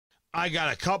I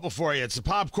got a couple for you. It's a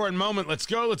popcorn moment. Let's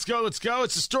go, let's go, let's go.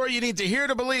 It's a story you need to hear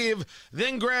to believe.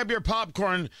 Then grab your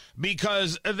popcorn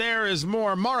because there is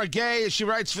more. Mara Gay, she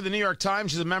writes for the New York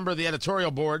Times. She's a member of the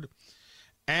editorial board.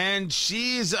 And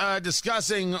she's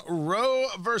discussing Roe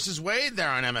versus Wade there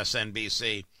on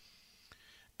MSNBC.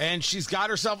 And she's got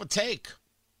herself a take.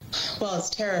 Well,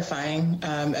 it's terrifying.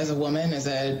 As a woman, as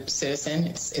a citizen,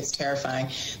 it's terrifying.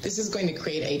 This is going to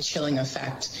create a chilling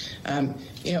effect.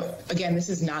 Again, this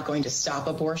is not going to stop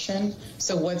abortion.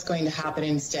 So what's going to happen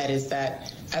instead is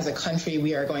that as a country,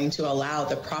 we are going to allow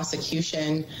the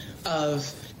prosecution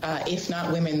of, if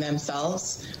not women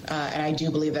themselves, and I do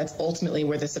believe that's ultimately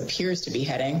where this appears to be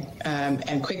heading,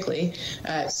 and quickly,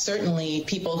 certainly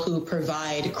people who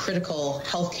provide critical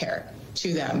health care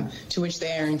to them, to which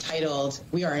they are entitled,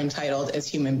 we are entitled as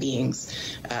human beings.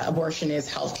 Abortion is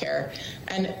healthcare.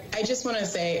 And I just want to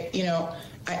say,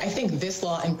 I think this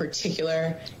law in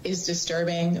particular is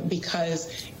disturbing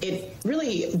because it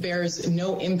really bears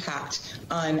no impact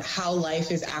on how life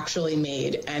is actually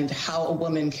made and how a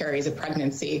woman carries a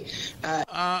pregnancy.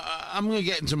 I'm going to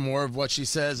get into more of what she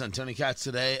says on Tony Katz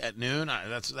today at noon.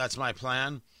 That's my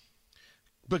plan.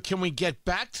 But can we get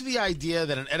back to the idea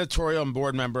that an editorial and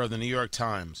board member of the New York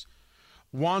Times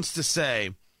wants to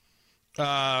say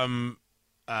that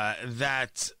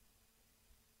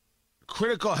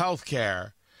critical health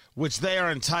care, which they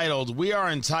are entitled, we are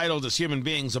entitled as human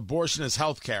beings, abortion is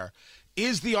health care,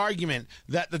 is the argument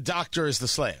that the doctor is the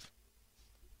slave?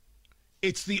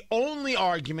 It's the only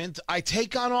argument I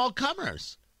take on all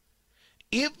comers.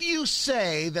 If you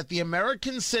say that the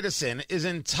American citizen is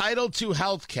entitled to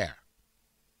health care,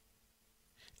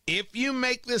 if you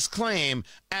make this claim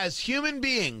as human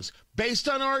beings, based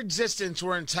on our existence,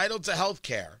 we're entitled to health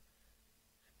care,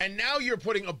 and now you're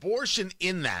putting abortion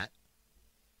in that,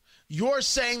 you're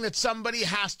saying that somebody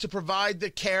has to provide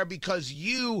the care because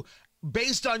you,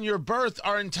 based on your birth,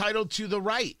 are entitled to the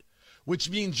right, which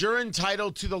means you're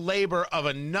entitled to the labor of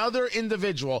another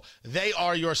individual. They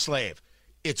are your slave.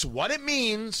 It's what it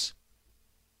means.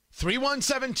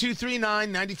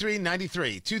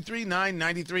 317-239-9393.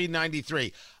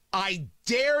 239-9393. I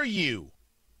dare you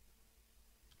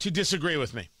to disagree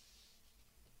with me.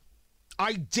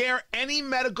 I dare any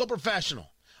medical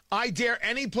professional. I dare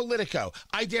any Politico.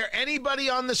 I dare anybody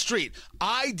on the street.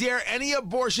 I dare any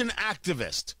abortion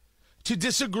activist to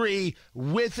disagree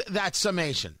with that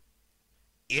summation.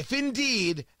 If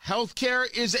indeed health care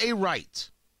is a right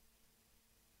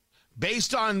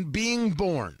based on being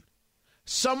born,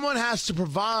 someone has to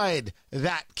provide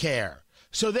that care.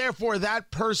 So therefore, that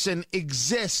person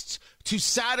exists to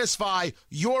satisfy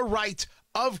your right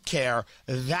of care.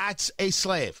 That's a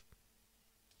slave.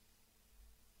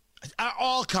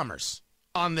 All comers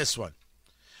on this one.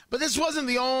 But this wasn't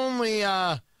the only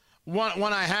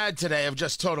one I had today of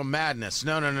just total madness.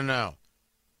 No.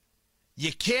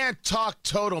 You can't talk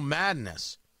total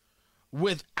madness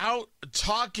without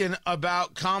talking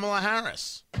about Kamala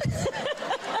Harris.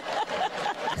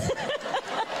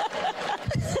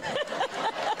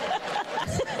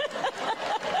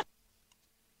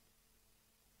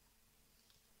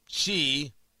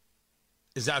 She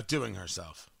is outdoing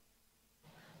herself.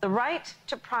 The right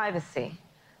to privacy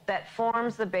that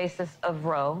forms the basis of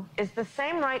Roe is the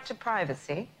same right to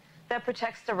privacy that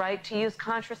protects the right to use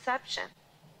contraception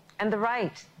and the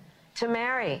right to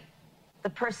marry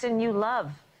the person you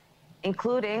love,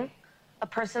 including a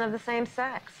person of the same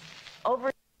sex.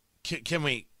 Can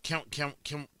we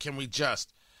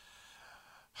just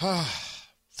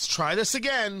let's try this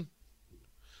again.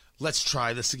 Let's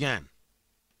try this again.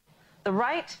 The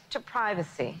right to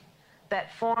privacy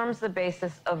that forms the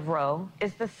basis of Roe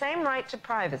is the same right to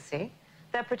privacy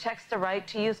that protects the right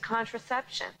to use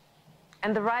contraception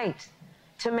and the right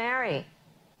to marry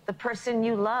the person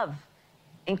you love,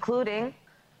 including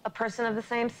a person of the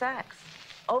same sex.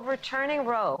 Overturning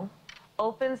Roe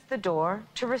opens the door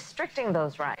to restricting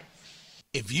those rights.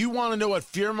 If you want to know what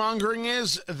fear-mongering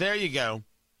is, there you go.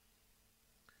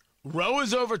 Roe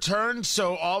is overturned,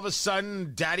 so all of a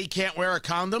sudden daddy can't wear a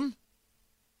condom?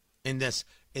 In this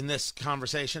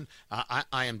conversation,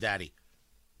 I am daddy.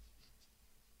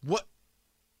 What?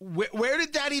 Where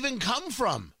did that even come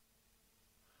from?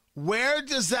 Where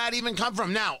does that even come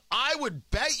from? Now, I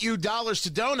would bet you dollars to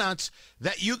donuts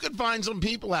that you could find some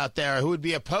people out there who would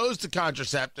be opposed to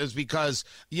contraceptives because,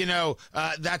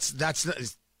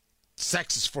 that's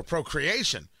sex is for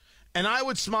procreation. And I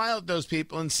would smile at those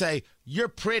people and say, you're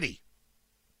pretty.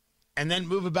 And then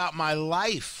move about my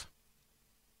life.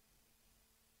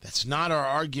 That's not our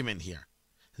argument here.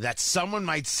 That someone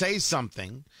might say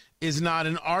something is not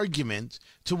an argument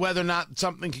to whether or not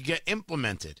something could get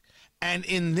implemented. And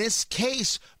in this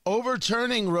case,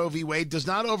 overturning Roe v. Wade does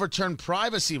not overturn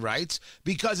privacy rights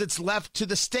because it's left to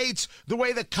the states the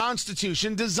way the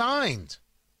Constitution designed.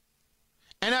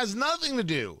 And has nothing to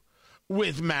do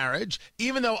with marriage,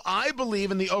 even though I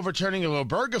believe in the overturning of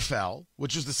Obergefell,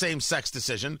 which was the same-sex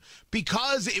decision,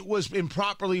 because it was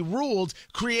improperly ruled,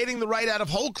 creating the right out of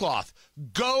whole cloth.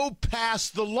 Go pass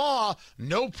the law,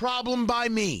 no problem by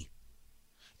me.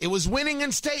 It was winning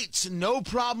in states, no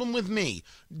problem with me.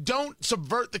 Don't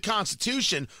subvert the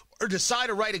Constitution or decide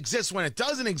a right exists when it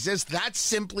doesn't exist. That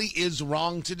simply is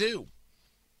wrong to do.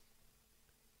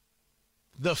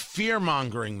 The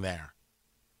fear-mongering there.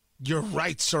 Your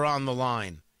rights are on the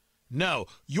line. No,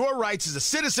 your rights as a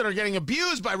citizen are getting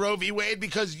abused by Roe v. Wade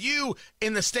because you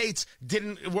in the states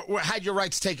had your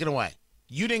rights taken away.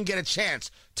 You didn't get a chance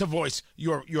to voice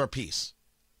your piece.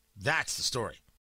 That's the story.